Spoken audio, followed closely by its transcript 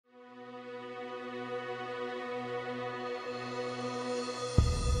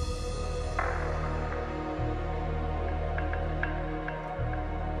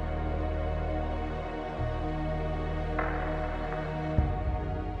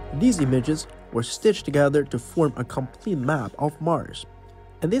These images were stitched together to form a complete map of Mars,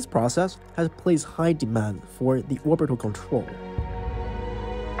 and this process has placed high demand for the orbital control.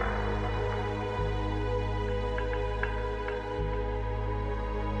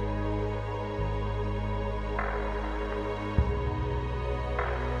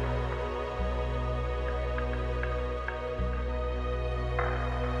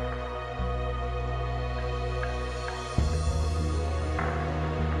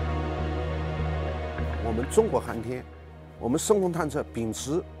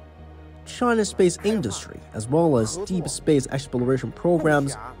 China's space industry, as well as deep space exploration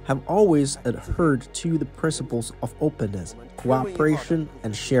programs, have always adhered to the principles of openness, cooperation,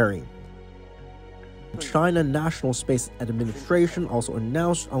 and sharing. China National Space Administration also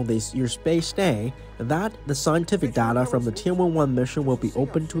announced on this year's Space Day that the scientific data from the Tianwen-1 mission will be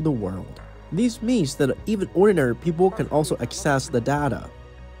open to the world. This means that even ordinary people can also access the data.